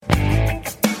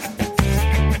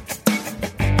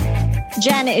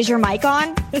Jen, is your mic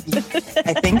on?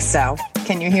 I think so.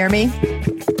 Can you hear me?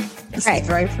 This Right. is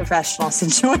a very professional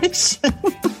situation.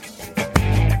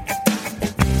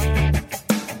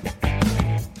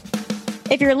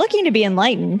 If you're looking to be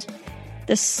enlightened,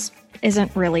 this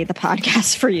isn't really the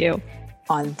podcast for you.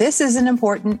 On This Isn't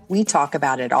Important, we talk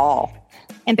about it all.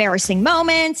 Embarrassing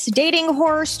moments, dating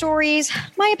horror stories,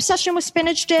 my obsession with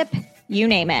spinach dip, you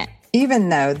name it. Even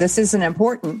though this isn't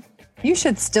important, you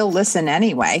should still listen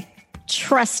anyway.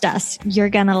 Trust us, you're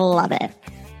gonna love it.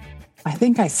 I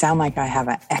think I sound like I have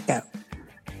an echo.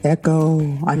 Echo,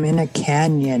 I'm in a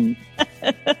canyon.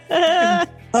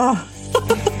 Oh.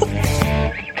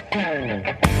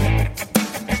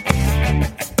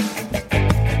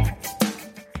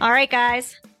 All right,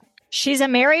 guys. She's a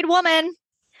married woman.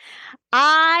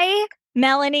 I,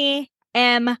 Melanie,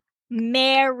 am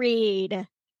married.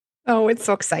 Oh, it's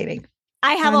so exciting.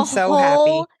 I have I'm so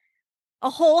happy. a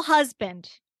whole husband.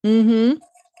 Mm-hmm.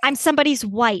 I'm somebody's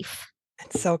wife.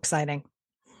 It's so exciting.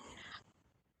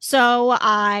 So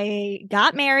I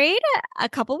got married a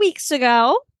couple weeks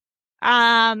ago.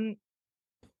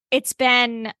 It's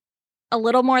been a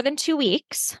little more than 2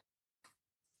 weeks.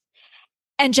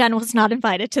 And Jen was not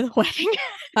invited to the wedding.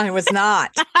 I was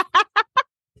not.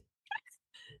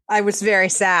 I was very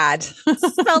sad.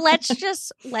 So let's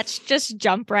just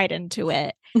jump right into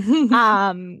it.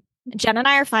 Jen and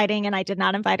I are fighting, and I did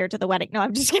not invite her to the wedding. No,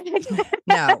 I'm just kidding.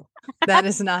 No, that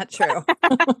is not true.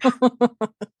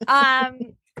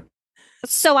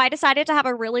 So I decided to have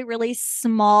a really, really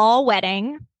small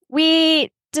wedding.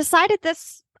 We decided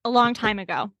this a long time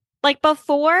ago. Like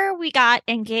before we got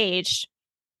engaged,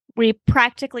 we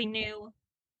practically knew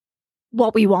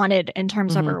what we wanted in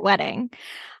terms of our wedding.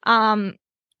 And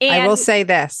I will say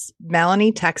this.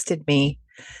 Melanie texted me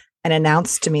and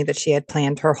announced to me that she had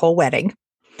planned her whole wedding.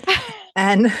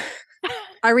 And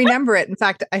I remember it. In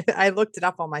fact, I looked it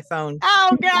up on my phone.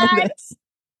 Oh, God.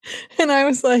 And I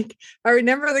was like, I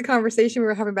remember the conversation we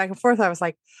were having back and forth. I was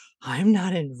like, I'm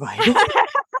not invited.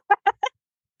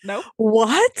 Nope.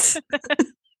 What?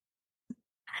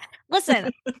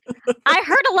 Listen, I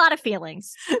hurt a lot of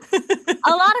feelings. A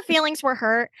lot of feelings were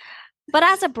hurt. But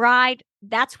as a bride,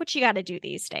 that's what you got to do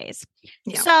these days.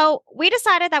 Yeah. So we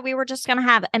decided that we were just going to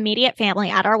have immediate family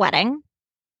at our wedding.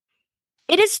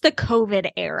 It is the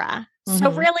COVID era.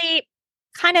 So really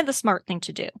kind of the smart thing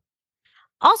to do.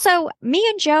 Also, me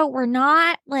and Joe, we're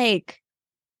not like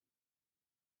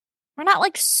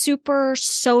super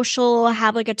social,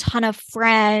 have like a ton of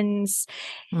friends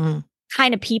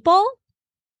kind of people.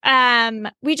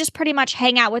 We just pretty much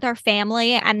hang out with our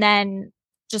family and then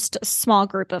just a small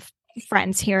group of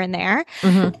friends here and there.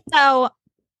 So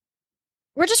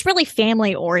we're just really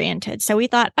family oriented. So we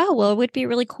thought, oh, well, it would be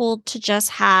really cool to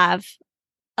just have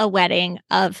a wedding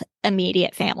of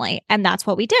immediate family. And that's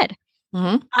what we did.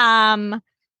 It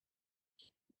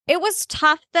was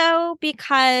tough though,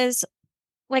 because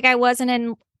like I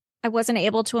wasn't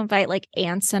able to invite like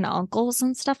aunts and uncles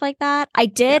and stuff like that. I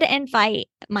did invite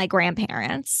my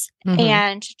grandparents,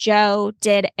 and Joe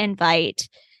did invite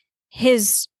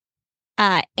his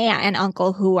aunt and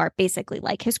uncle, who are basically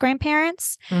like his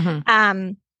grandparents.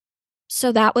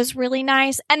 So that was really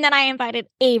nice. And then I invited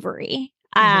Avery.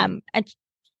 And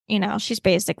you know, she's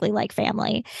basically like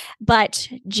family, but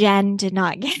Jen did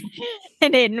not get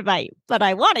an invite, but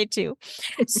I wanted to.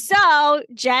 So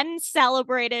Jen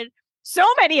celebrated so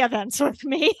many events with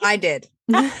me. I did.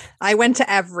 I went to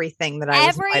everything that I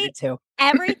was invited to.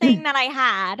 Everything that I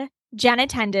had, Jen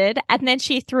attended, and then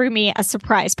she threw me a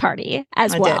surprise party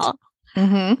as well.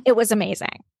 It was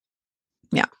amazing.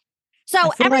 Yeah.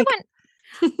 So everyone,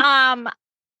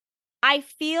 I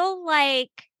feel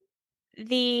like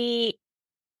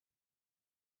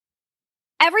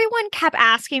everyone kept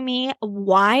asking me,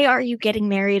 why are you getting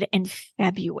married in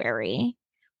February?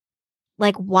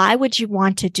 Like, why would you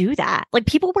want to do that? Like,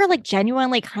 people were like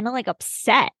genuinely kind of like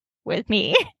upset with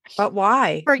me. But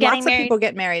why? For getting Lots married. of people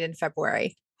get married in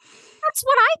February. That's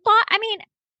what I thought.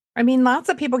 I mean, lots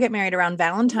of people get married around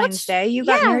Valentine's Day. You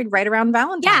got married right around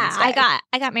Valentine's Day.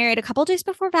 I got married a couple days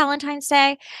before Valentine's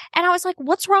Day. And I was like,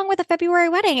 what's wrong with a February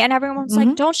wedding? And everyone's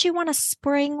like, don't you want a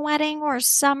spring wedding or a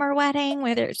summer wedding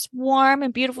where there's warm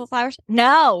and beautiful flowers?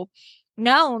 No,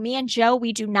 me and Joe,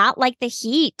 we do not like the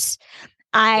heat.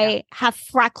 I have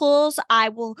freckles. I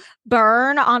will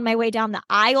burn on my way down the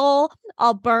aisle.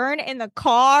 I'll burn in the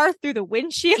car through the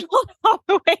windshield all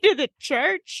the way to the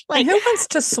church. Like, who wants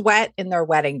to sweat in their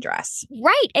wedding dress?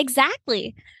 Right,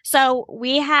 exactly. So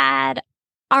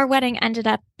our wedding ended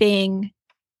up being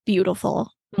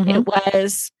beautiful. The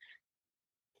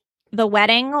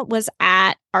wedding was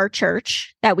at our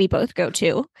church that we both go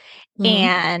to. Mhm.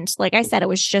 And like I said, it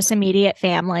was just immediate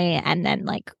family and then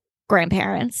like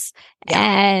grandparents. Yeah.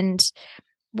 And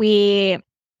we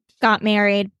got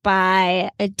married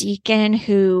by a deacon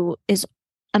who is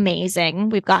amazing.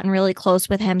 We've gotten really close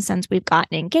with him since we've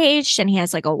gotten engaged, and he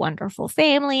has like a wonderful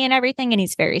family and everything, and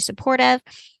he's very supportive.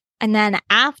 And then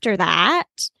after that,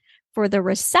 for the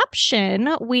reception,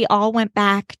 we all went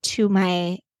back to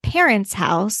my parents'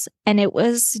 house, and it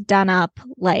was done up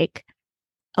like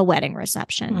a wedding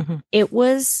reception. Mhm. It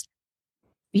was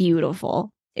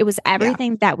beautiful. It was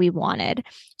everything that we wanted.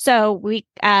 So we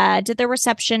did the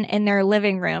reception in their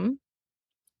living room,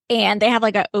 and they have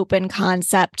like an open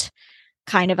concept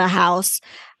kind of a house.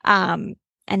 And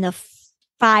the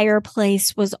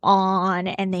fireplace was on,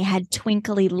 and they had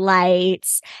twinkly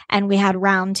lights, and we had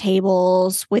round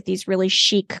tables with these really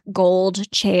chic gold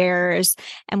chairs,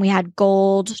 and we had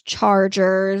gold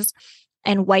chargers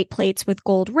and white plates with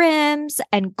gold rims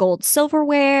and gold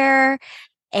silverware.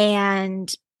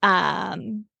 And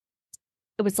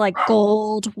it was like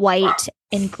gold, white,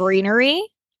 and greenery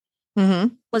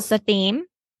Mhm. was the theme.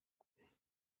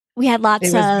 We had lots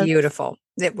It was of beautiful.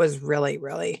 It was really,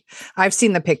 really. I've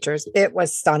seen the pictures. It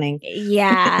was stunning.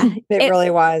 Yeah. It really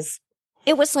was.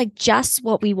 It was like just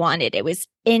what we wanted. It was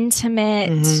intimate.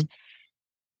 Mhm.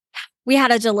 We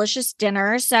had a delicious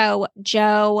dinner. So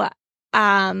Joe,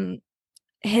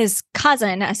 his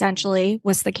cousin essentially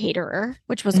was the caterer,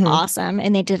 which was Mhm. awesome.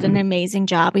 And they did an amazing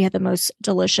job. We had the most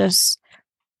delicious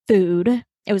food.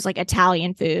 It was like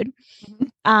Italian food.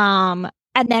 Mhm.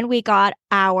 And then we got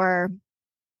our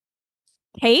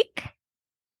cake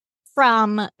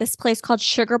from this place called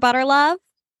Sugar Butter Love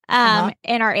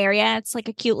in our area. It's like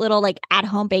a cute little like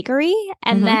at-home bakery.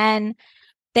 And Mhm. then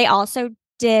they also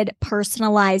did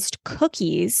personalized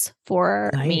cookies for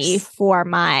me Nice. for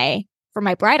my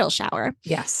bridal shower.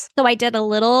 Yes. So I did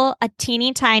a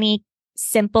teeny tiny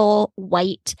simple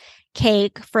white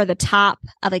cake for the top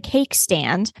of a cake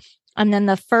stand. And then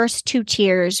the first 2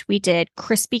 tiers, we did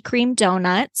Krispy Kreme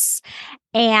donuts.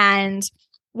 And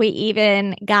we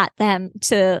even got them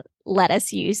to let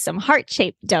us use some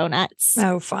heart-shaped donuts.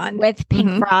 Oh, fun. With pink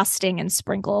Mhm. frosting and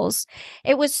sprinkles.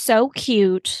 It was so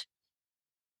cute.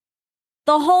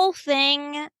 The whole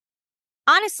thing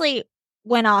honestly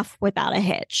went off without a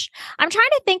hitch. I'm trying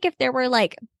to think if there were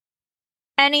like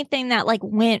anything that like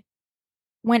went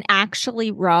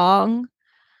actually wrong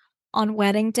on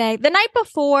wedding day. The night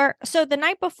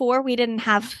before we didn't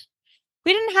have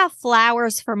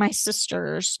flowers for my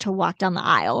sisters to walk down the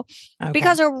aisle Okay.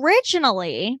 because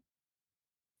originally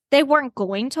they weren't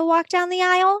going to walk down the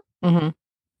aisle. Mhm.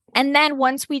 And then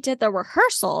once we did the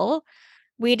rehearsal,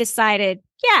 we decided,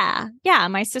 yeah,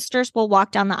 my sisters will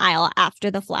walk down the aisle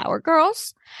after the flower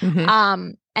girls.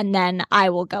 Mhm. And then I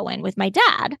will go in with my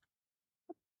dad.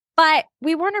 But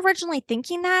we weren't originally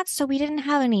thinking that, so we didn't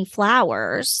have any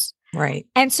flowers. Right.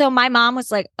 And so my mom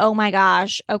was like, oh my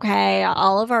gosh, okay,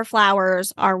 all of our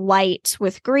flowers are white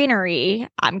with greenery.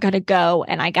 I'm going to go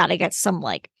and I got to get some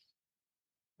like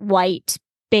white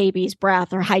baby's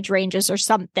breath or hydrangeas or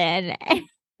something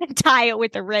and tie it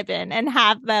with a ribbon and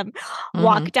have them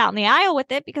walk Mhm. down the aisle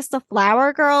with it because the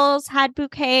flower girls had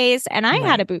bouquets and I had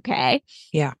Right. a bouquet.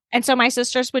 Yeah. And so my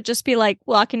sisters would just be like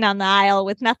walking down the aisle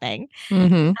with nothing.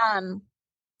 Mhm.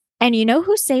 And you know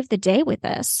who saved the day with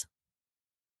this?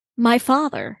 My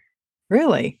father,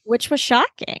 Really? which was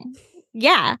shocking.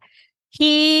 Yeah.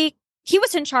 He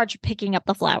was in charge of picking up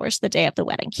the flowers the day of the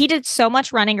wedding. He did so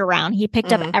much running around. He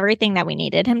picked up Mhm. everything that we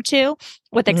needed him to,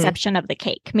 with the Mhm. exception of the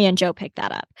cake. Me and Joe picked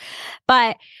that up.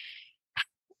 But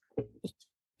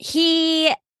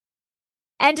he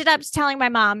ended up telling my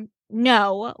mom,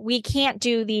 no, we can't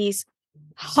do these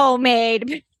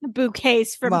homemade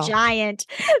bouquets from Well. Giant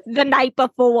the night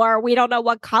before. We don't know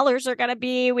what colors are going to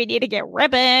be. We need to get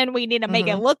ribbon. We need to make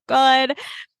it Mhm. look good.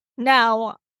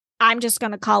 No, I'm just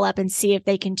going to call up and see if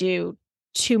they can do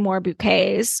 2 more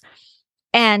bouquets.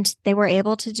 And they were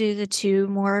able to do the 2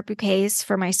 more bouquets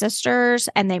for my sisters,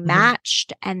 and they Mhm.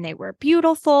 matched, and they were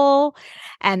beautiful,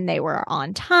 and they were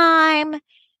on time,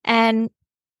 and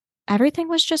everything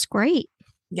was just great.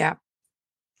 Yeah.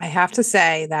 I have to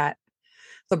say that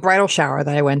the bridal shower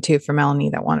that I went to for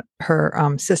Melanie, that one her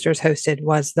sisters hosted,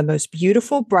 was the most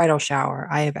beautiful bridal shower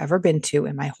I have ever been to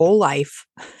in my whole life.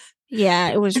 Yeah,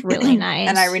 it was really nice.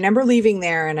 And I remember leaving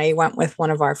there, and I went with one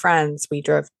of our friends.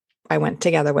 I went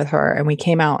together with her, and we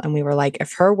came out and we were like,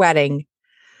 if her wedding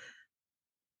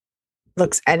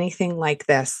looks anything like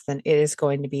this, then it is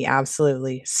going to be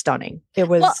absolutely stunning. It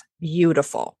was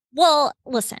beautiful. Well,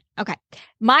 listen, okay.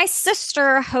 My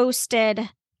sister hosted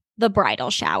the bridal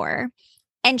shower,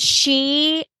 and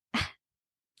she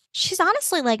she's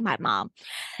honestly like my mom.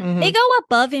 They Mhm. go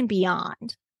above and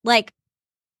beyond. Like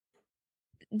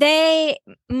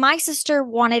my sister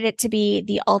wanted it to be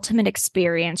the ultimate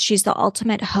experience. She's the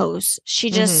ultimate host. She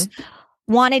just Mhm.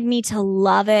 wanted me to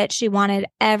love it. She wanted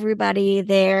everybody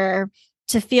there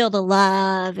to feel the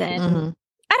love. And Mhm.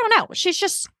 I don't know.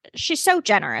 She's so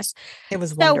generous. It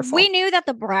was So we wonderful. knew that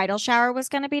the bridal shower was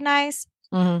going to be nice.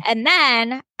 Mhm. And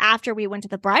then after we went to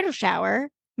the bridal shower,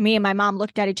 me and my mom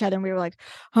looked at each other and we were like,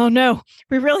 oh no,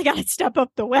 we really got to step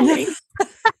up the wedding.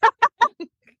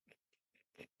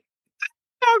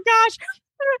 Oh gosh,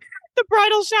 the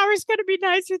bridal shower is going to be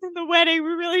nicer than the wedding. We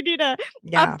really need to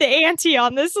Yeah. up the ante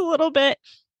on this a little bit.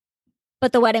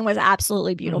 But the wedding was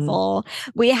absolutely beautiful.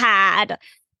 We had,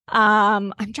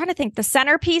 I'm trying to think, the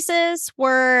centerpieces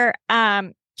were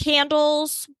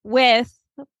candles with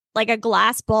like a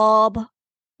glass bulb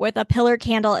with a pillar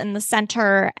candle in the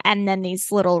center, and then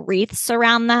these little wreaths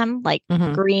around them, like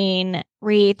Mhm. green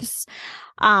wreaths.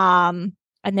 And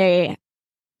they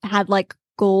had like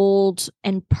gold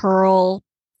and pearl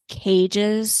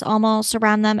cages almost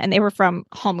around them, and they were from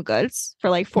Home Goods for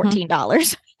like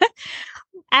 $14.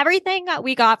 Everything that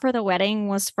we got for the wedding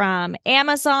was from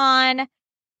Amazon,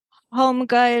 Home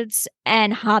Goods,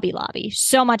 and Hobby Lobby.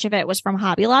 So much of it was from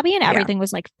Hobby Lobby, and Yeah. everything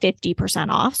was like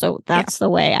 50% off. So Yeah. that's the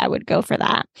way I would go for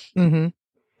that. Mhm.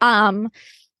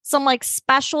 Some like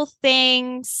special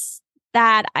things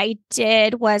that I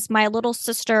did was my little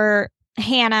sister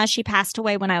Hannah, she passed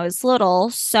away when I was little,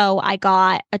 so I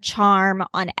got a charm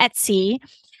on Etsy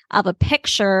of a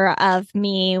picture of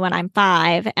me when I'm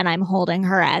 5 and I'm holding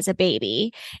her as a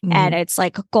baby. And Mhm. it's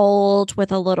like gold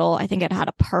with a little, I think it had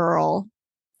a pearl,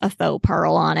 a faux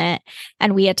pearl on it.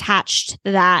 And we attached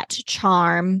that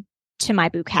charm to my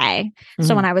bouquet.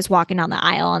 So when Mhm. I was walking down the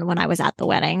aisle and when I was at the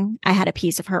wedding, I had a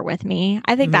piece of her with me.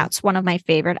 I think Mhm. that's one of my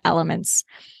favorite elements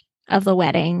of the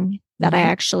wedding that I Mhm.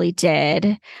 actually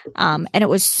did. And it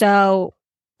was so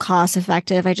cost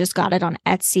effective. I just got it on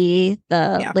Etsy.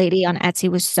 The Yeah. lady on Etsy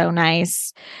was so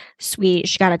nice, sweet.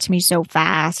 She got it to me so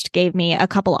fast, gave me a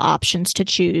couple options to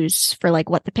choose for like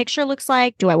what the picture looks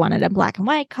like. Do I want it in black and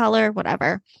white, color,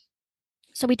 whatever.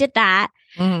 So we did that.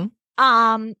 Mhm.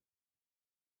 Um,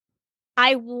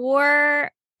 I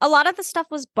wore a lot of the stuff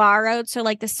was borrowed. So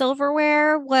like the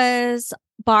silverware was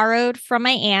borrowed from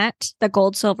my aunt, the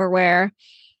gold silverware,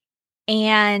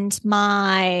 and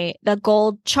the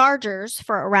gold chargers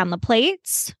for around the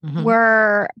plates Mhm.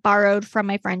 were borrowed from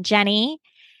my friend Jenny.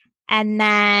 And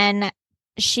then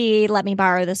she let me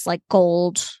borrow this like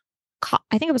gold,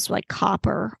 I think it was like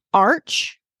copper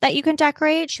arch that you can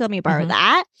decorate. She let me borrow Mhm.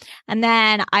 that. And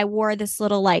then I wore this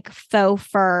little like faux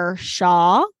fur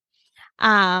shawl,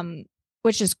 um,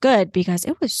 which is good because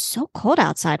it was so cold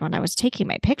outside when I was taking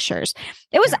my pictures.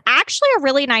 It was Yeah. actually a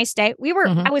really nice day.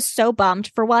 Mhm. I was so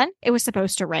bummed for one. It was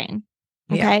supposed to rain.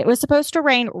 Okay. Yeah. It was supposed to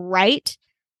rain right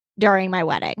during my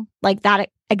wedding, like that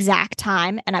exact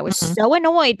time. And I was Mhm. so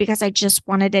annoyed because I just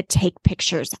wanted to take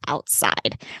pictures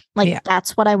outside. Like Yeah.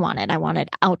 that's what I wanted. I wanted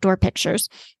outdoor pictures.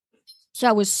 So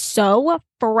I was so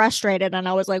frustrated and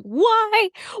I was like, why?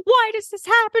 Why does this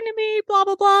happen to me? Blah,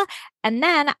 blah, blah. And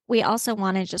then we also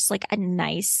wanted just like a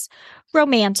nice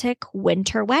romantic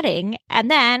winter wedding.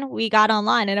 And then we got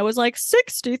online and it was like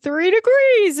 63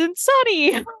 degrees and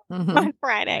sunny Mhm. on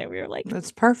Friday. We were like,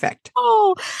 That's perfect.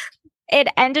 oh, it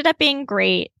ended up being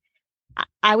great.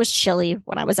 I was chilly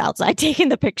when I was outside taking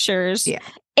the pictures. Yeah.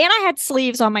 And I had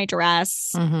sleeves on my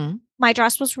dress. Mhm. My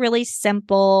dress was really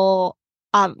simple.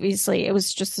 Obviously, it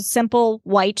was just a simple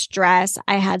white dress.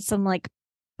 I had some like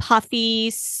puffy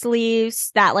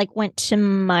sleeves that like went to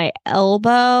my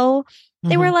elbow.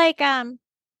 They were Mhm. like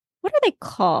what are they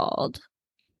called?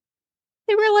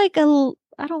 They were like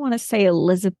I don't want to say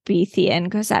Elizabethan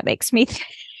because that makes me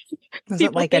Was it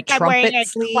people like a think I'm wearing trumpet a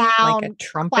sleeve? Like a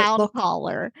trumpet clown look?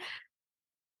 collar.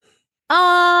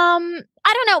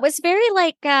 I don't know. It was very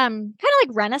like kind of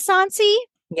like Renaissance-y,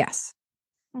 Yes.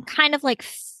 kind of like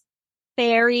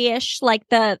fairy-ish. Like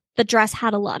the dress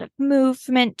had a lot of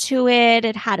movement to it.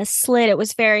 It had a slit. It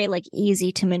was very like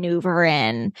easy to maneuver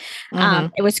in.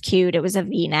 Mhm. It was cute. It was a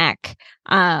V-neck.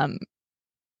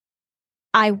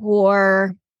 I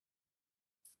wore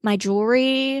my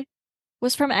jewelry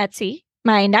was from Etsy.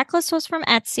 My necklace was from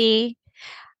Etsy.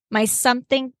 My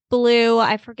something blue,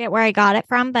 I forget where I got it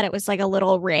from, but it was like a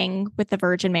little ring with the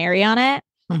Virgin Mary on it.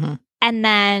 Mhm. And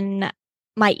then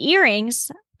my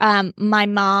earrings, my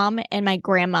mom and my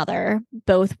grandmother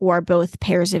both wore both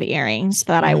pairs of earrings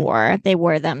that I Mhm. wore. They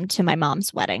wore them to my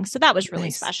mom's wedding. So that was really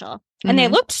Nice. special. And they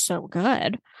Mhm. looked so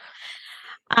good.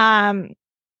 Um,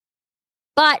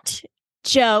 but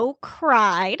Joe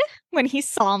cried when he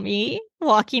saw me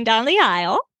walking down the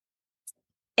aisle.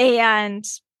 And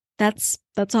that's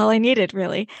all I needed,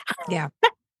 really. Yeah.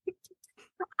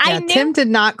 I Yeah, knew Tim did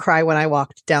not cry when I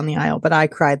walked down the aisle, but I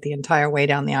cried the entire way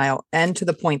down the aisle and to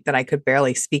the point that I could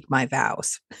barely speak my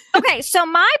vows. Okay, so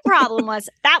my problem was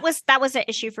that was an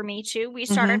issue for me too. We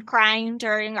started crying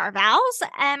during our vows,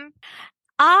 and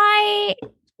I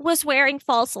was wearing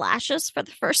false lashes for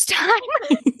the first time.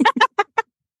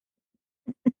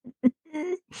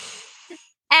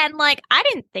 And like I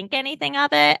didn't think anything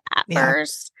of it at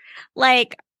first.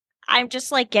 Like I'm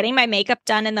just like getting my makeup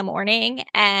done in the morning,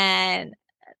 and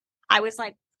I was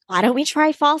like, why don't we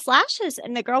try false lashes?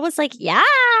 And the girl was like, yes,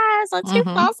 let's do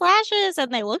false lashes.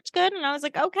 And they looked good. And I was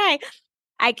like, okay.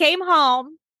 I came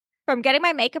home from getting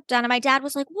my makeup done, and my dad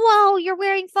was like, whoa, you're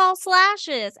wearing false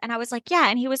lashes. And I was like, yeah.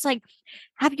 And he was like,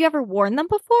 have you ever worn them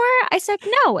before? I said,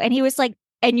 no. And he was like,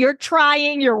 and you're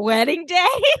trying your wedding day?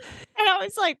 And I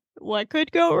was like, what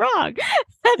could go wrong?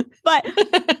 But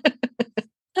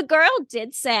the girl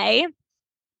did say,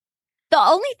 the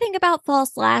only thing about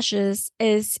false lashes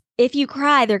is if you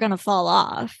cry, they're going to fall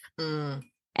off. And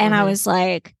I was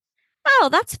like, oh,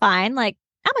 that's fine. Like,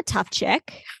 I'm a tough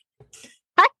chick.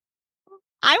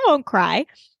 I won't cry.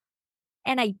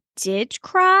 And I did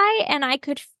cry, and I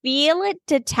could feel it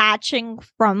detaching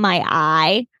from my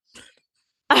eye.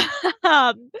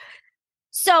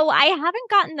 So I haven't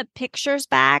gotten the pictures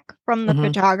back from the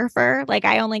photographer. Like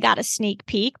I only got a sneak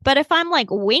peek. But if I'm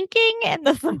like winking in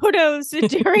the photos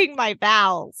during my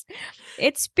vows,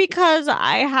 it's because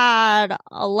I had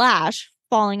a lash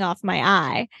falling off my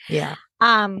eye. Yeah.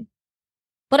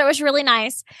 But it was really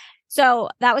nice. So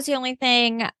that was the only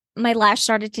thing. My lash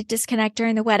started to disconnect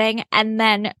during the wedding. And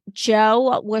then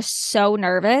Joe was so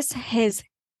nervous. His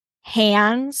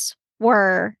hands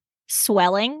were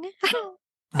swelling.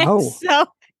 Oh.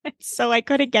 So I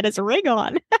couldn't get his ring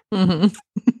on. I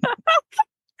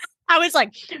was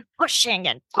like pushing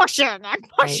and pushing and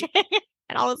pushing. Right.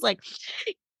 And I was like,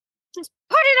 just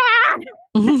put it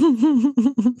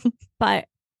on. But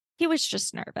he was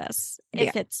just nervous.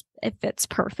 It fits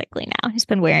perfectly now. He's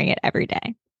been wearing it every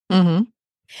day.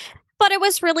 But it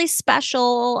was really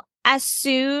special. As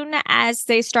soon as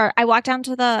they start, I walked down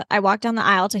the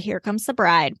aisle to Here Comes the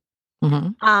Bride.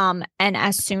 And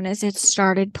as soon as it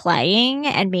started playing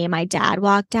and me and my dad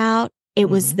walked out, it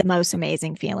was the most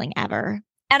amazing feeling ever.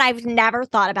 And I've never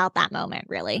thought about that moment,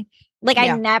 really. Like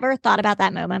I never thought about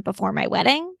that moment before my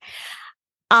wedding.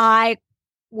 I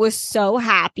was so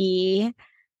happy.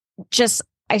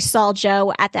 I saw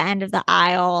Joe at the end of the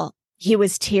aisle. He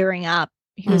was tearing up.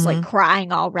 He was like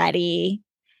crying already.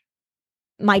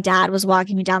 My dad was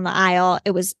walking me down the aisle.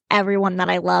 It was everyone that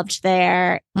I loved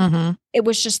there. It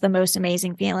was just the most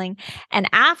amazing feeling. And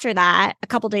after that, a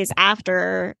couple days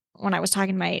after, when I was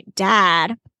talking to my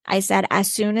dad, I said,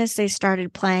 as soon as they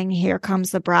started playing Here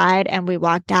Comes the Bride and we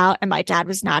walked out, and my dad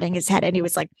was nodding his head and he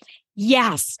was like,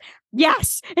 yes,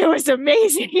 it was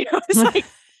amazing. It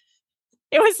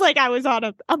was like I was on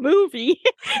a movie.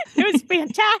 It was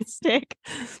fantastic.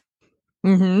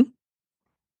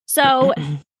 So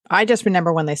I just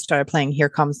remember when they started playing Here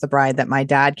Comes the Bride that my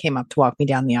dad came up to walk me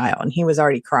down the aisle and he was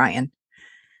already crying.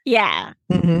 Yeah.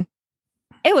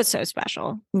 It was so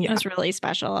special. Yeah. It was really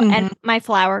special. And my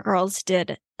flower girls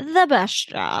did the best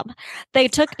job. They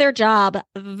took their job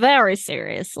very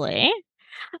seriously.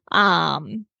 They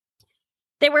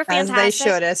were fantastic. As they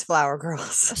should, as flower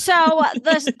girls. So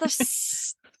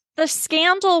the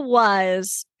scandal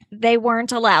was they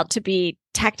weren't allowed to be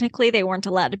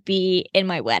in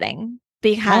my wedding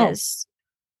because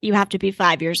you have to be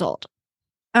 5 years old.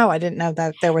 Oh, I didn't know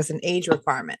that there was an age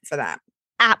requirement for that.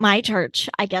 At my church,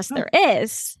 I guess there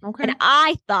is. Okay. And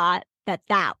I thought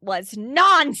that was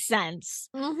nonsense.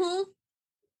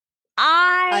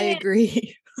 I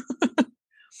agree.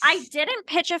 I didn't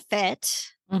pitch a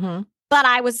fit, but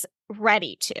I was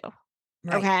ready to.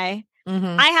 Right. Okay.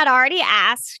 I had already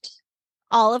asked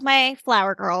all of my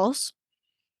flower girls,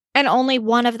 and only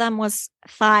one of them was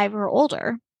 5 or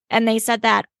older. And they said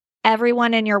that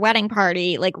everyone in your wedding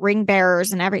party, like ring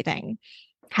bearers and everything,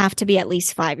 have to be at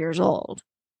least 5 years old.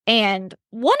 And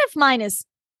one of mine is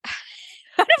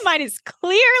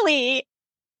clearly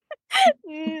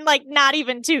like not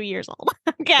even 2 years old.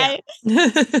 Okay. Yeah.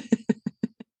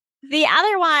 The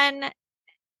other one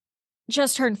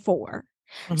just turned 4.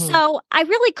 So I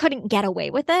really couldn't get away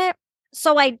with it.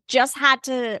 So I just had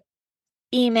to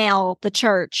email the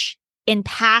church in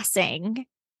passing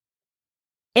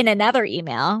in another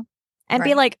email and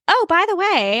be like, oh, by the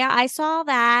way, I saw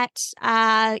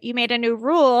that you made a new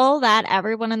rule that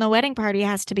everyone in the wedding party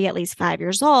has to be at least 5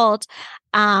 years old.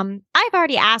 I've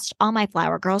already asked all my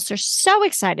flower girls. They're so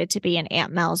excited to be in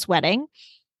Aunt Mel's wedding.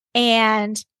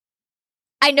 And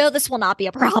I know this will not be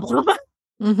a problem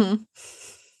Mm-hmm.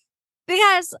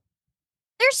 because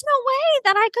there's no way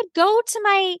that I could go to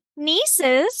my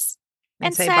nieces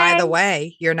And say, by the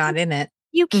way, you're not in it.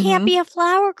 you can't Mhm. be a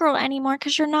flower girl anymore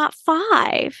because you're not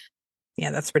 5.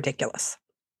 Yeah, that's ridiculous.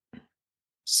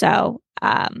 So,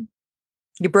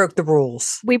 You broke the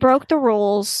rules. we broke the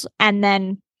rules, and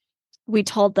then we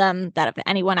told them that if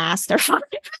anyone asked, they're 5.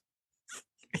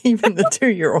 Even the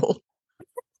 2-year-old.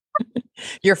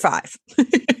 You're 5.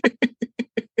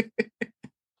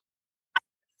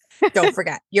 Don't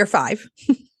forget, you're 5.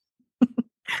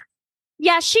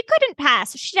 Yeah, she couldn't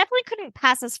pass. She definitely couldn't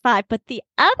pass as 5, but the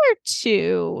other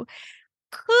 2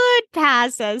 could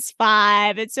pass as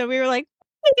 5. And so we were like,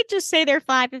 we could just say they're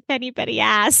 5 if anybody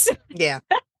asks. Yeah.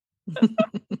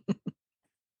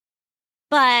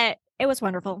 But it was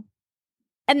wonderful.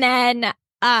 And then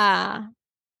trying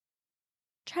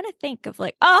to think of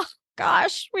like, oh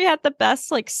gosh, we had the best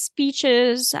like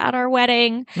speeches at our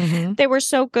wedding. Mhm. They were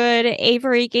so good.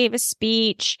 Avery gave a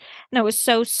speech and it was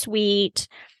so sweet.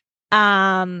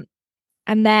 And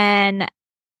then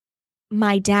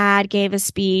my dad gave a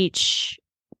speech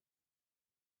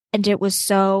and it was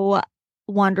so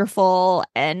wonderful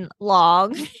and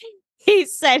long. He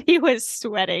said he was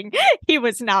sweating. He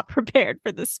was not prepared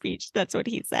for the speech. That's what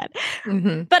he said.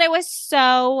 Mhm. But it was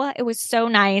so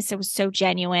nice. It was so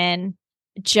genuine.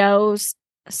 Joe's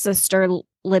sister,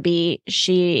 Libby,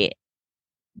 she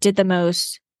did the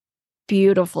most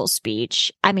beautiful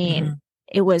speech. I mean, Mhm.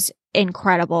 it was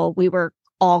incredible. We were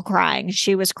all crying.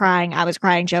 She was crying. I was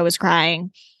crying. Joe was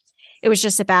crying. It was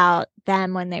just about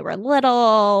them when they were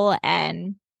little.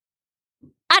 And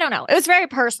I don't know. It was very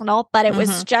personal, but it was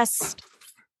Mhm. just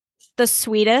the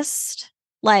sweetest,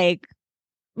 like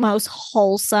most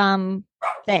wholesome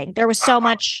thing. There was so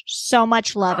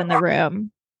much love in the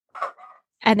room.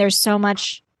 And there's so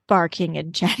much barking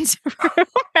in Jen's room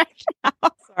right now.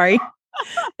 Sorry.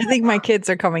 I think my kids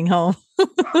are coming home.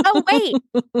 Oh, wait.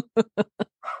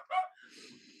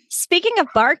 Speaking of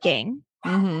barking.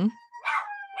 Mhm.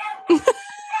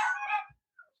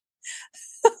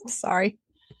 Sorry.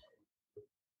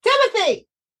 Timothy!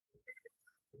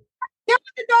 Get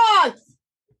with the dogs!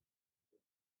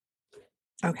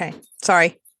 Okay.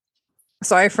 Sorry.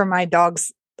 Sorry for my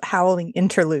dog's howling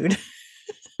interlude.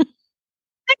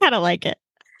 I kind of like it.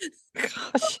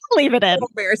 Gosh. Leave it in.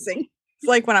 Embarrassing. It's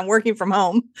like when I'm working from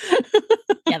home.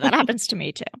 Yeah, that happens to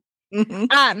me too.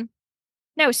 Mhm.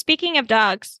 No, speaking of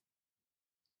dogs,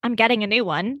 I'm getting a new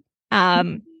one.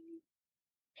 I'm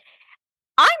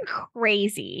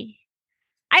crazy.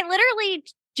 I literally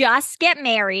just get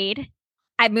married.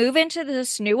 I move into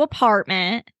this new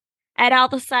apartment, and all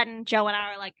of a sudden, Joe and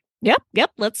I are like,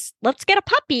 "Yep, let's get a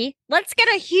puppy. Let's get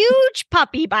a huge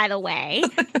puppy, by the way,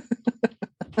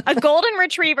 a golden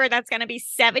retriever that's going to be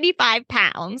 75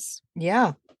 pounds."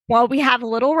 Yeah. Well, we have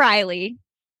little Riley,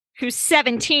 who's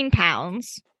 17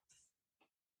 pounds.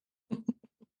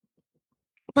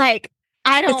 Like,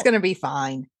 It's going to be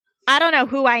fine. I don't know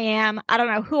who I am. I don't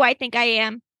know who I think I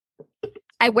am.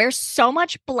 I wear so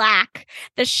much black.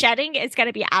 The shedding is going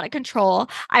to be out of control.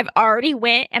 I've already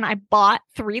went and I bought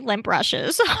 3 lint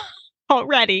brushes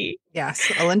already.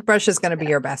 Yes. A lint brush is going to be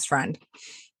your best friend.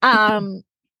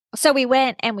 So we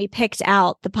went and we picked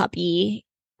out the puppy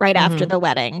right after the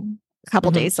wedding, a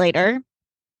couple days later.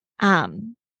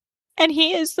 And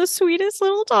he is the sweetest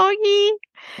little doggy.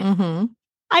 Mm-hmm.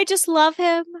 I just love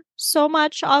him so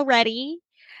much already.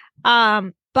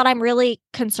 But I'm really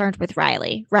concerned with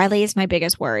Riley. Riley is my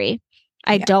biggest worry.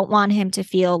 I don't want him to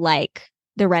feel like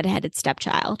the redheaded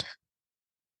stepchild.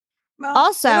 Well,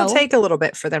 also, it'll take a little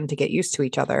bit for them to get used to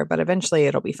each other, but eventually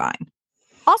it'll be fine.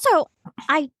 Also,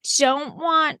 I don't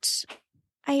want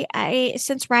I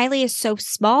since Riley is so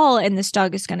small and this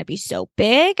dog is going to be so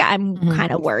big, I'm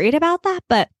kind of worried about that,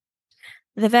 but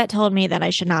the vet told me that I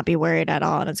should not be worried at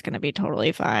all and it's going to be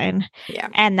totally fine. Yeah.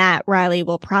 And that Riley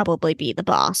will probably be the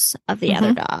boss of the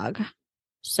other dog.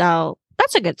 So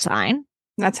that's a good sign.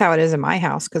 That's how it is in my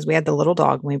house because we had the little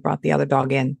dog and we brought the other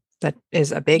dog in that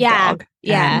is a big dog.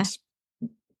 Yeah. And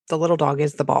the little dog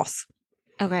is the boss.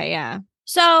 Okay. Yeah.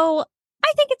 So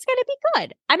I think it's going to be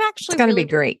good. It's going to be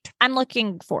great. I'm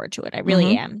looking forward to it. I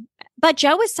really am. But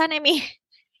Joe is sending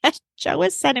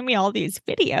me all these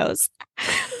videos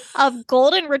of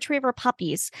golden retriever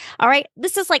puppies. All right.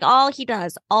 This is like all he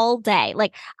does all day.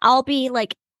 Like I'll be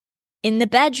like in the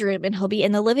bedroom and he'll be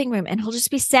in the living room and he'll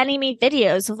just be sending me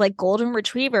videos of like golden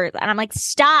retrievers. And I'm like,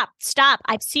 stop.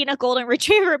 I've seen a golden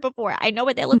retriever before. I know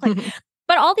what they look like.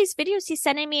 But all these videos he's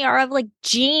sending me are of like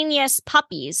genius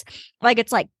puppies. Like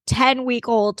it's like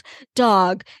 10-week-old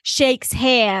dog shakes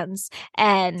hands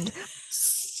and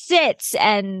sits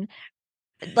and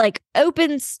like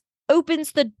opens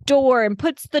the door and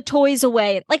puts the toys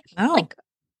away. Like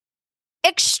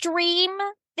extreme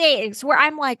things where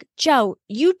I'm like, Joe,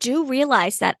 you do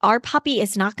realize that our puppy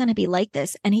is not going to be like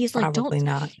this. And he's like, Probably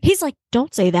not. He's like,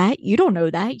 don't say that. You don't know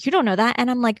that. You don't know that.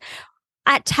 And I'm like,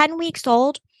 at 10 weeks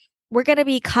old, we're going to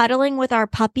be cuddling with our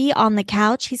puppy on the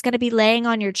couch. He's going to be laying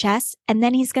on your chest and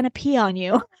then he's going to pee on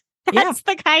you. That's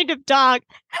the kind of dog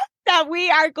that we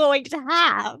are going to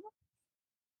have.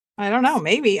 I don't know.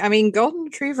 Maybe. I mean, golden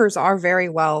retrievers are very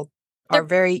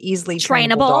easily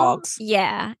trainable dogs.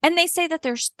 Yeah. And they say that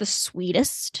they're the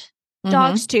sweetest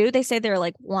dogs too. They say they're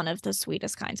like one of the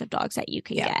sweetest kinds of dogs that you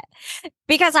can get.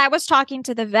 Because I was talking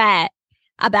to the vet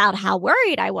about how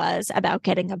worried I was about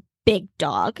getting a big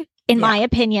dog. In my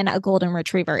opinion, a golden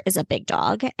retriever is a big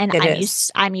dog. And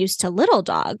I'm used to little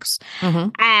dogs.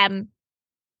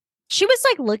 She was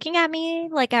like looking at me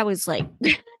like I was like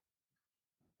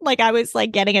like I was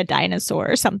like getting a dinosaur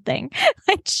or something.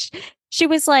 Like she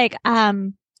was like, I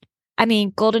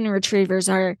mean, golden retrievers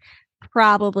are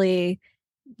probably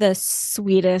the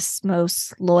sweetest,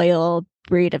 most loyal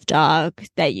breed of dog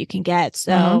that you can get.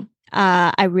 So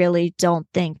I really don't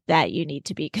think that you need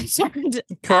to be concerned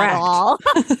at all.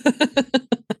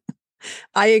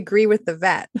 I agree with the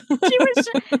vet.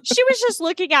 She was just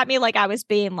looking at me like I was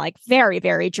being like very,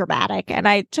 very dramatic. And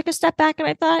I took a step back and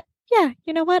I thought, yeah,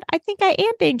 you know what? I think I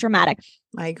am being dramatic.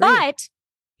 I agree. But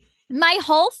my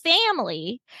whole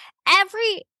family, not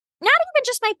even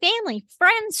just my family,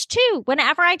 friends too.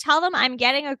 Whenever I tell them I'm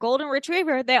getting a golden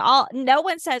retriever, no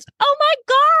one says, oh my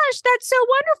gosh, that's so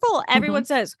wonderful. Everyone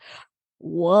says,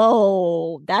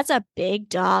 whoa, that's a big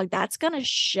dog. That's going to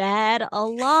shed a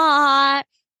lot.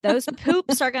 Those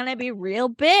poops are going to be real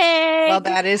big. Well,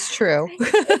 that is true.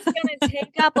 It's going to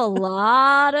take up a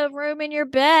lot of room in your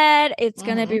bed. It's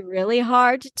going to be really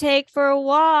hard to take for a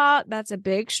walk. That's a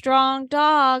big, strong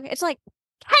dog. It's like,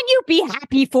 can you be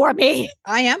happy for me?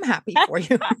 I am happy for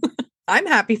you. I'm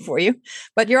happy for you.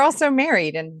 But you're also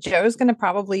married, and Joe's going to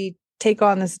probably take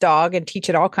on this dog and teach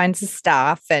it all kinds of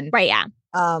stuff. And right, yeah.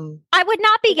 I would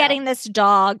not be getting this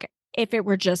dog if it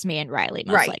were just me and Riley.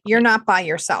 Most likely. You're not by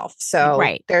yourself. So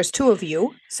there's two of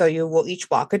you. So you will each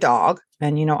walk a dog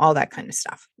and, all that kind of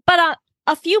stuff. But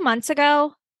a few months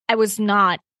ago, I was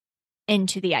not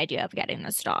into the idea of getting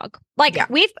this dog. Like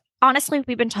we've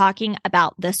been talking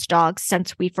about this dog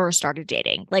since we first started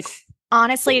dating. Like,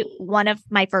 honestly, one of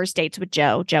my first dates with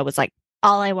Joe was like,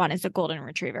 all I want is a golden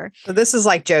retriever. So this is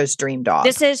like Joe's dream dog.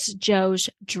 This is Joe's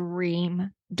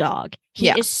dream dog. He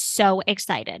is so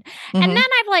excited. And then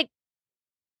I've like,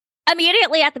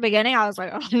 immediately at the beginning, I was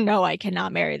like, oh no, I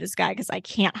cannot marry this guy because I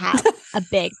can't have a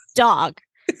big dog.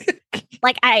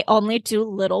 Like, I only do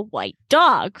little white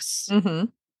dogs.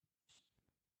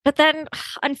 But then,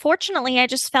 unfortunately, I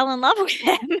just fell in love with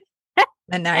him.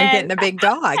 And now you're getting a big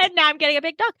dog. And now I'm getting a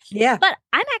big dog. Yeah. But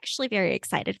I'm actually very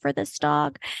excited for this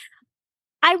dog.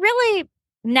 I really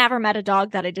never met a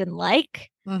dog that I didn't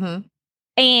like.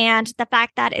 And the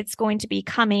fact that it's going to be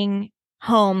coming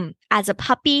home as a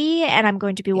puppy and I'm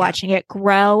going to be watching it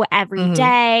grow every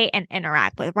day and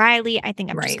interact with Riley, I think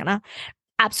I'm just going to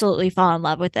absolutely fall in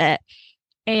love with it.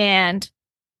 And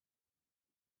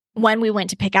when we went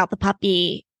to pick out the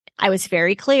puppy, I was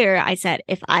very clear. I said,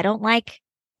 if I don't like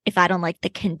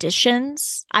the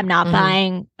conditions, I'm not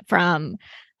buying from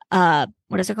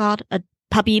what is it called? A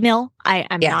puppy mill.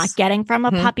 I'm not getting from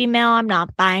a puppy mill. I'm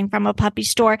not buying from a puppy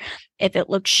store. If it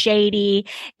looks shady,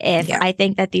 if I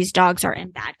think that these dogs are in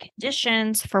bad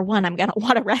conditions, for one, I'm going to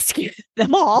want to rescue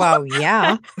them all. Well,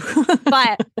 yeah.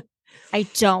 But I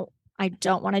don't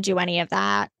want to do any of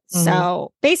that.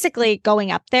 So basically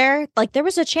going up there, like there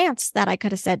was a chance that I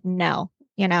could have said no,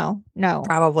 no.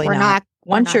 Probably not.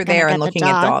 Once you're there and looking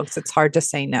at dogs, it's hard to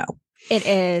say no. It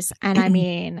is. And I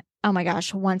mean, oh my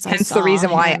gosh, Hence the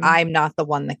reason why I'm not the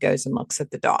one that goes and looks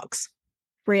at the dogs.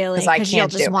 Really? Because you'll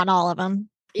just want all of them.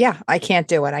 Yeah, I can't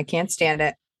do it. I can't stand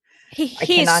it.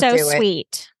 He's so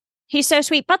sweet. He's so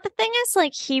sweet. But the thing is,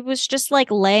 like, he was just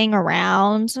like laying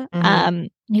around.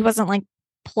 He wasn't like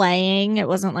playing. It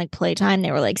wasn't like playtime.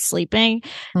 They were like sleeping.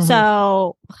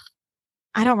 So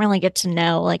I don't really get to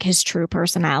know like his true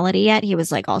personality yet. He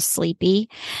was like all sleepy.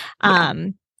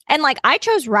 And like I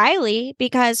chose Riley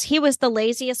because he was the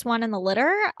laziest one in the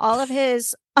litter. All of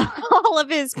his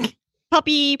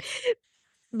puppy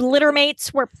litter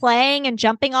mates were playing and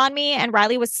jumping on me, and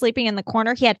Riley was sleeping in the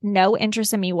corner. He had no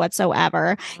interest in me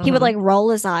whatsoever. He would like roll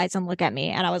his eyes and look at me,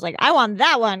 and I was like, I want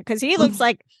that one because he looks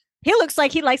like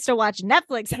he likes to watch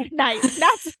Netflix at night.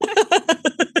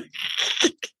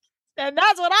 And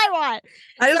that's what I want.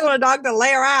 I just want a dog to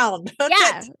lay around.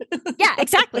 Yeah,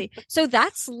 exactly. So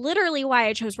that's literally why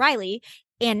I chose Riley.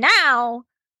 And now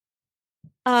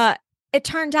it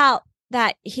turned out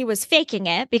that he was faking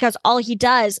it because all he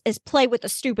does is play with the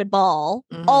stupid ball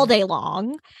all day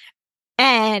long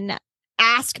and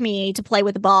ask me to play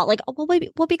with the ball. Like, oh,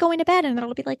 we'll be going to bed and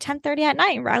it'll be like 10:30 at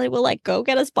night. And Riley will like go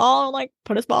get his ball and like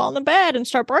put his ball on the bed and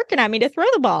start barking at me to throw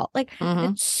the ball. Like,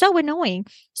 it's so annoying.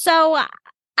 So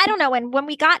I don't know. And when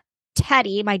we got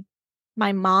Teddy, my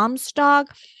mom's dog,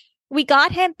 we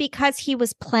got him because he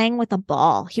was playing with a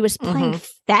ball. He was playing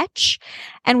fetch.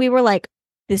 And we were like,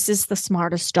 this is the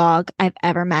smartest dog I've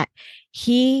ever met.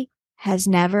 He has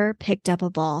never picked up a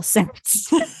ball since.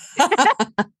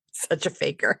 Such a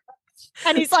faker.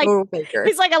 And he's like,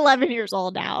 he's like 11 years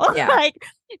old now. Yeah. Like,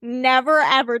 never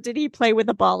ever did he play with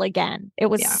a ball again. It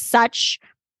was such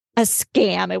a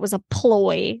scam. It was a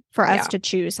ploy for us to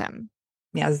choose him.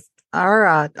 Yes.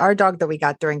 Our dog that we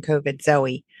got during COVID,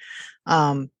 Zoe,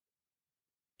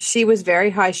 she was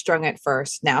very high strung at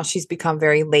first. Now she's become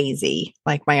very lazy,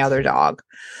 like my other dog.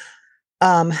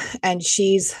 And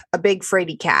she's a big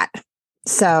fraidy cat.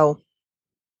 So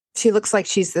she looks like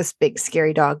she's this big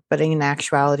scary dog, but in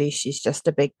actuality, she's just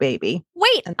a big baby.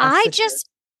 Wait, I just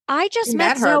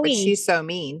met her, Zoe. but she's so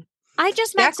mean. I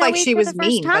just met Zoe like she was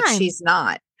mean, but she's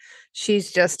not.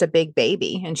 She's just a big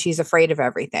baby, and she's afraid of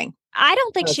everything. I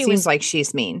don't think she was. Seems like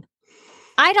she's mean.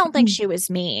 I don't think she was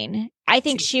mean. I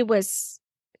think she was.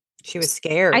 She was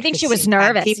scared. I think she was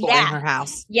nervous. People in her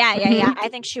house. Yeah. I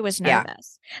think she was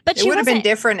nervous. But it would have been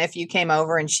different if you came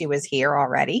over and she was here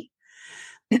already.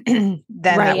 Then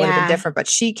that would have been different. But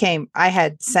she came. I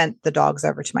had sent the dogs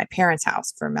over to my parents'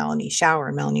 house for Melanie's shower,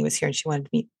 and Melanie was here, and she wanted to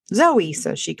meet Zoe.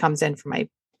 So she comes in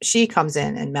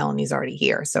and Melanie's already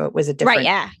here. So it was a different,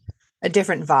 a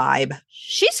different vibe.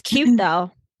 She's cute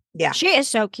though. Yeah, she is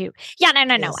so cute. Yeah,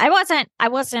 no. I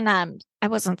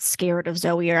wasn't scared of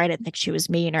Zoe, or I didn't think she was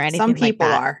mean or anything. Some people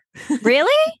like that. are.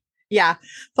 Really? Yeah.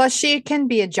 Plus, she can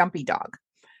be a jumpy dog.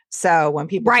 So when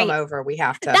people come over, we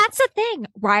have to. That's the thing.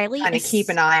 Riley kind of keep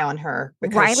an eye on her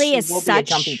because Riley she will be a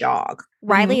jumpy dog.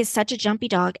 Riley is such a jumpy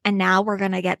dog, and now we're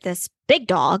gonna get this big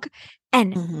dog,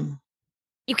 and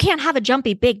you can't have a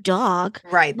jumpy big dog,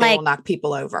 right? They will knock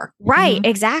people over, right?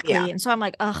 Exactly. Yeah. And so I'm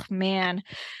like, oh man,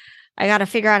 I got to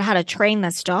figure out how to train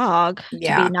this dog to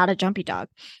be not a jumpy dog.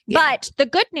 Yeah. But the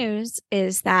good news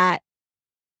is that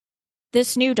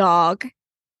this new dog,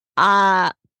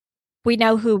 we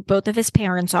know who both of his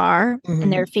parents are,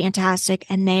 and they're fantastic,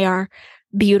 and they are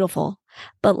beautiful.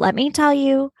 But let me tell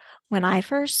you, when I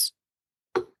first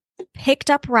picked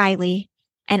up Riley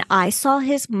and I saw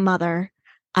his mother,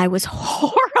 I was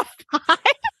horrified.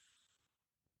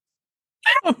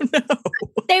 Oh no.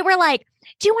 They were like,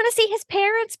 do you want to see his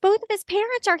parents? Both of his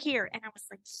parents are here. And I was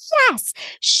like, yes,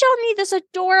 show me this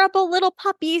adorable little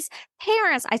puppy's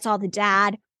parents. I saw the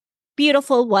dad,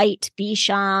 beautiful white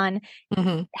Bichon,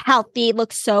 healthy,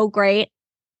 looks so great.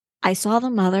 I saw the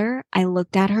mother. I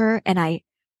looked at her and I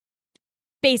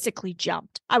basically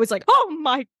jumped. I was like, oh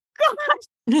my God,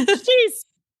 she's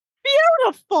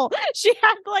beautiful. She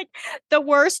had like the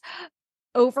worst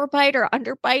overbite or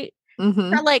underbite.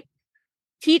 Her like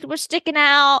teeth were sticking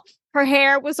out. Her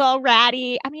hair was all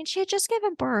ratty. I mean, she had just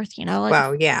given birth,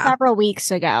 like several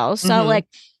weeks ago. So like,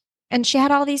 and she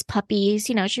had all these puppies,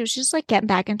 she was just like getting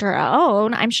back into her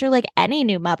own. I'm sure like any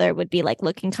new mother would be like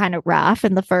looking kind of rough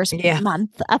in the first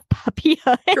month of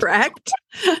puppyhood. Correct.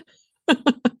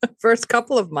 First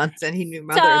couple of months, any new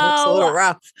mother looks a little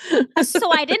rough.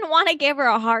 So I didn't want to give her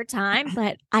a hard time,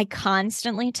 but I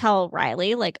constantly tell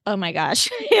Riley, like, oh my gosh,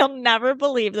 you'll never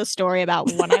believe the story about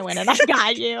when I went and I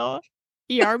got you.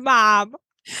 Your mom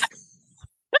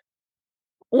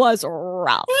was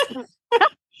rough.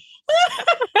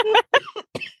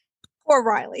 Poor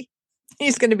Riley.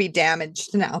 He's going to be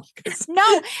damaged now.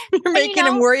 No, you're making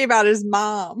him worry about his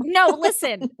mom. No,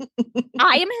 listen,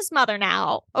 I am his mother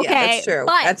now. Okay. Yeah, that's true.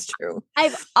 But that's true.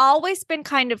 I've always been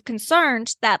kind of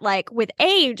concerned that like with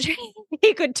age,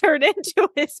 he could turn into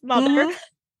his mother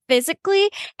physically.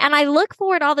 And I look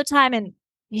for it all the time, and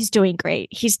he's doing great.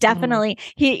 He's definitely,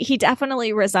 he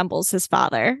definitely resembles his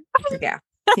father. Yeah.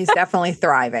 He's definitely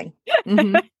thriving.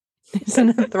 He's in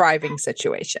a thriving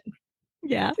situation.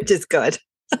 Yeah. Which is good.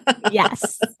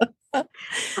 Yes.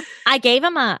 I gave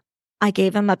him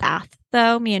a bath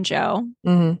though, me and Joe.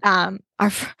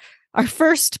 Our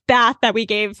first bath that we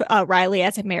gave Riley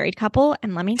as a married couple.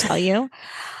 And let me tell you,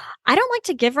 I don't like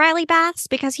to give Riley baths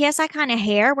because he has that kind of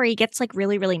hair where he gets like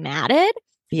really, really matted.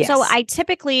 Yes. So I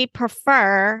typically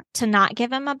prefer to not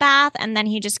give him a bath, and then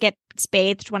he just gets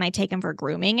bathed when I take him for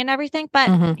grooming and everything.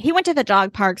 But he went to the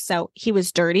dog park, so he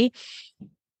was dirty.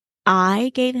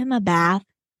 I gave him a bath.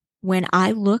 When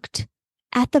I looked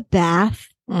at the bath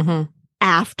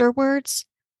afterwards,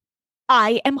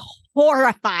 I am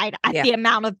horrified at Yeah. the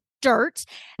amount of dirt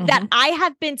that I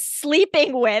have been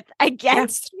sleeping with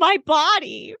against my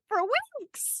body for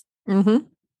weeks. Mm-hmm.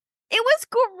 It was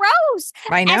gross.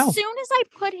 I know. As soon as I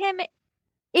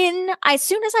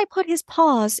put his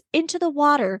paws into the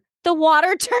water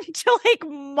turned to like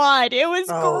mud. It was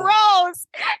gross.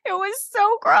 It was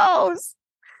so gross.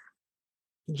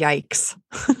 Yikes.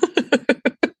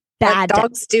 Bad.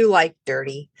 Dogs do like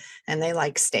dirty and they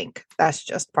like stink. That's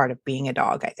just part of being a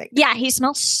dog, I think. Yeah, he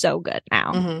smells so good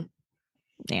now. Mm-hmm.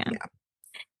 Yeah.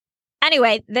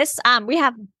 Anyway, this we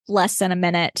have less than a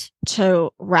minute to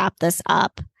wrap this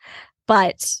up.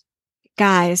 But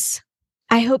guys,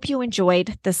 I hope you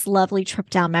enjoyed this lovely trip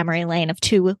down memory lane of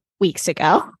 2 weeks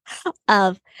ago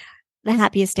of the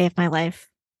happiest day of my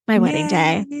life, my wedding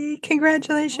day.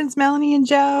 Congratulations, Melanie and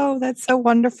Joe. That's so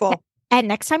wonderful. And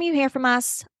next time you hear from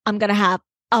us, I'm going to have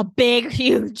a big,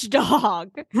 huge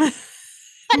dog.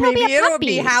 Maybe it'll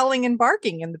be howling and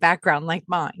barking in the background like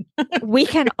mine. We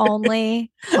can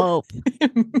only hope.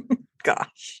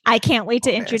 Gosh. I can't wait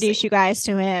to introduce you guys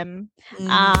to him.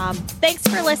 Thanks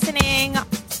for listening.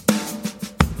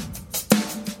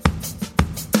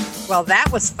 Well, that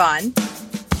was fun.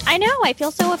 I know. I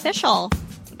feel so official.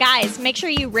 Guys, make sure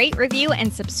you rate, review,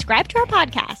 and subscribe to our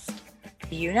podcast.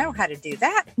 You know how to do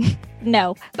that.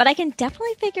 No, but I can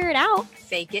definitely figure it out.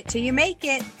 Fake it till you make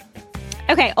it.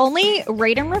 Okay, only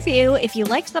rate and review if you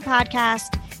liked the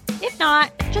podcast. If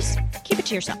not, just keep it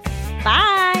to yourself.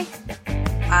 Bye.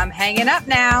 I'm hanging up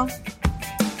now.